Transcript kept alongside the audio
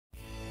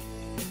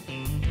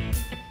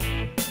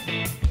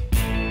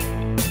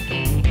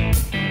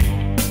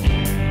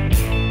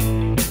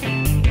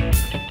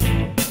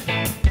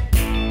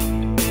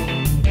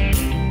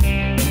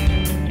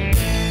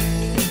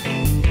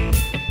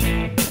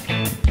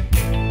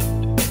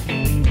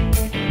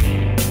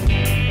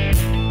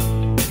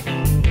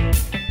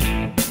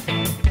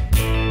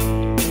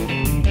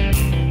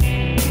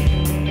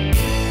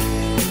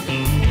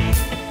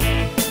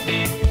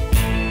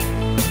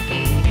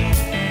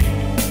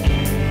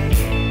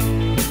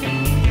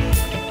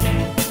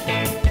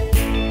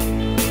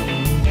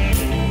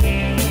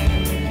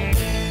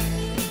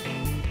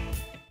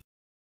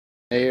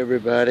Hey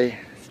everybody,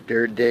 it's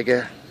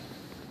DirtDiga,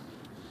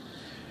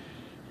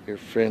 your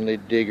friendly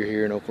digger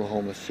here in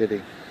Oklahoma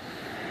City.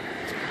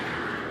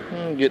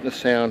 I'm getting the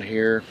sound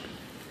here.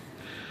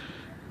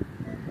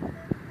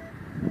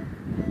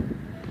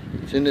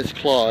 It's in this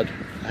clod.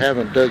 I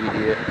haven't dug it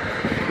yet.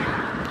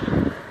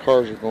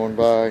 Cars are going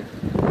by.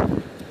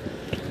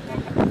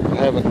 I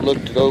haven't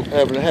looked it over.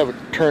 I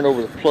haven't turned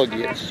over the plug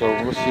yet. So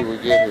let's see what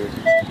we get here.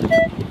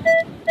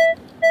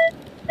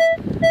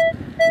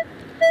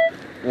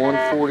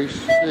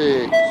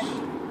 146,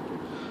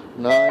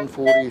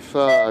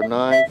 945,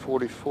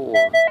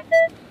 944.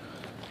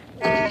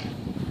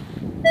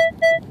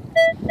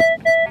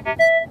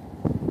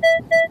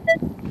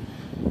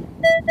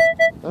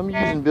 I'm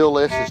using Bill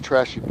S's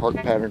Trashy Park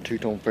pattern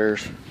two-tone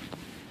pairs.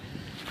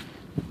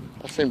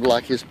 I seem to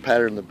like his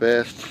pattern the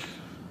best.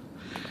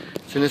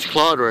 It's in this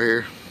clod right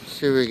here. Let's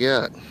see what we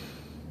got.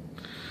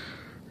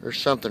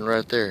 There's something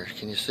right there.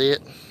 Can you see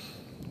it?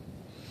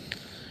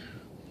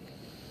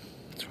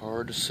 It's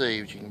hard to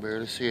see, but you can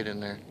barely see it in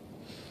there.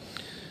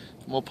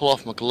 I'm gonna pull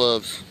off my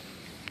gloves.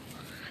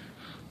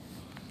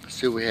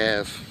 See what we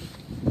have.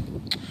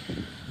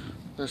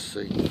 Let's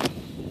see.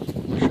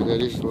 I'm sure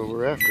that is what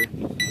we're after.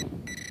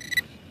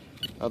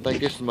 I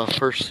think this is my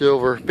first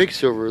silver, big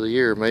silver of the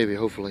year, maybe,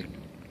 hopefully.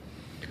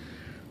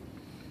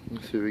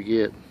 Let's see what we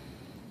get.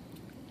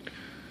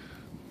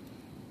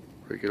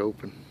 Break it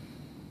open.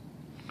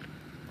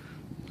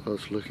 Oh,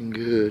 it's looking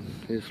good.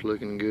 It's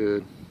looking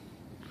good.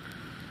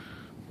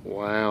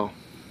 Wow.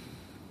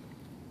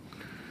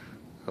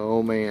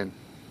 Oh man.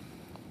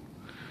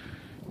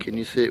 Can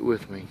you see it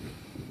with me?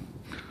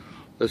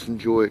 Let's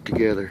enjoy it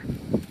together.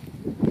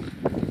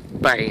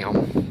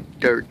 Bam!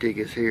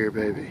 DirtDiga's here,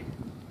 baby.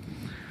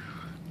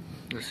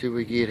 Let's see what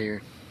we get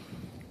here.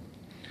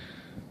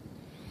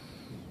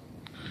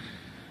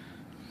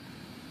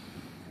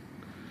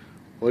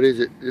 What is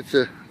it? It's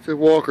a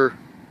walker.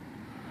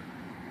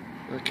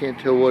 I can't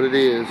tell what it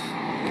is.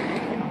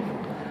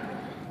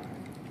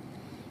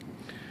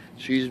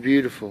 She's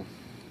beautiful.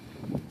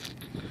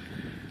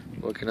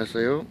 What can I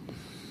say? Oh,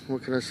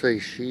 what can I say?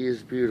 She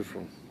is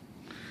beautiful.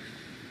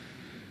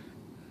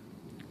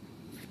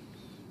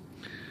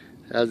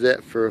 How's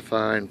that for a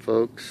find,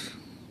 folks?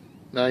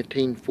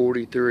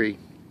 1943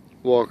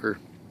 walker.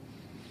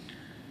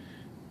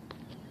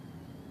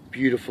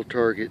 Beautiful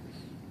target.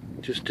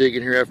 Just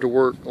digging here after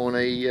work on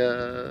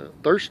a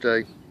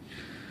Thursday.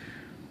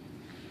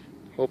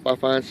 Hope I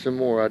find some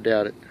more. I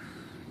doubt it.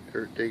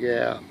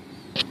 DirtDiga out.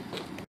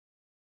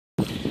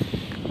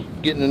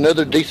 Getting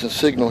another decent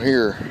signal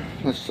here.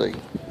 Let's see.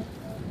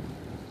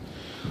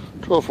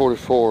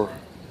 1244.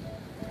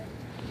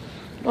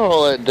 Not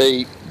all that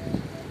deep.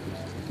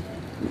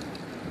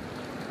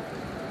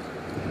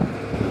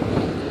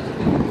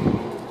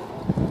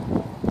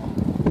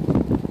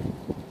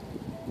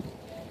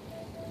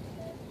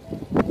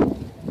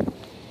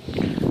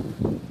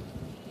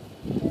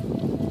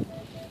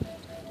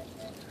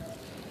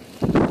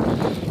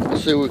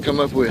 Let's see what we come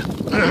up with.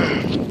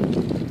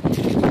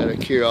 Out of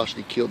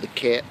curiosity, killed the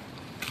cat.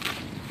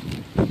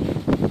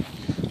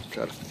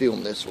 Try to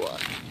film this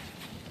one.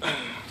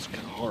 It's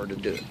kind of hard to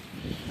do.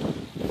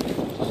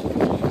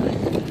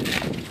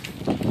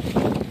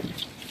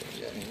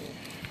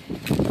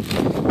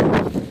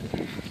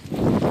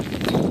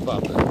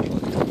 Pop that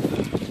plug.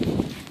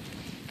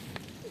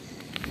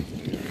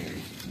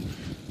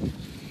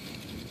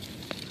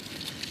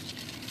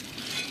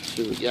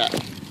 See what we got.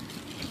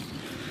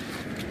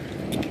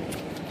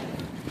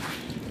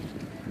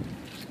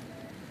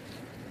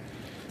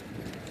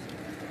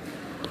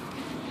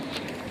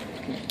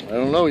 I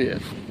don't know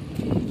yet.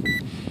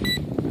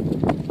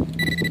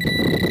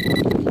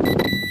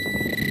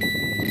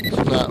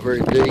 It's not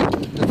very deep.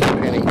 It's a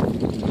penny.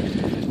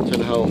 It's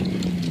in a hole.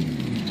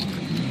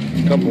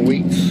 A couple of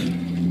weeks.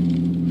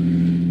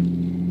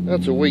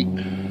 That's a wheat.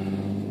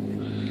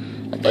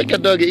 I think I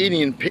dug an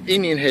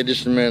Indian head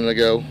just a minute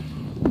ago.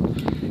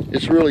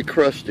 It's really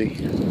crusty.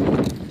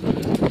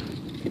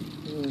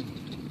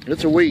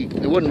 It's a wheat.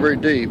 It wasn't very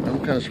deep. I'm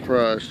kind of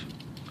surprised.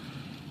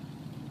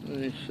 Let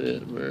me see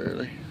it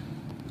barely.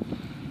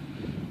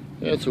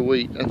 That's a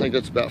wheat. I think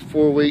that's about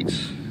 4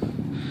 weeks.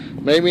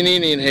 Maybe an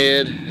Indian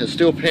head. It's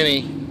still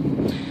penny.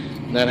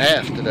 Not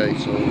half today,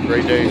 so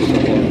great day so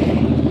far.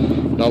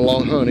 Not a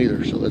long hunt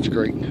either, so that's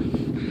great.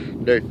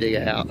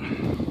 DirtDiga out.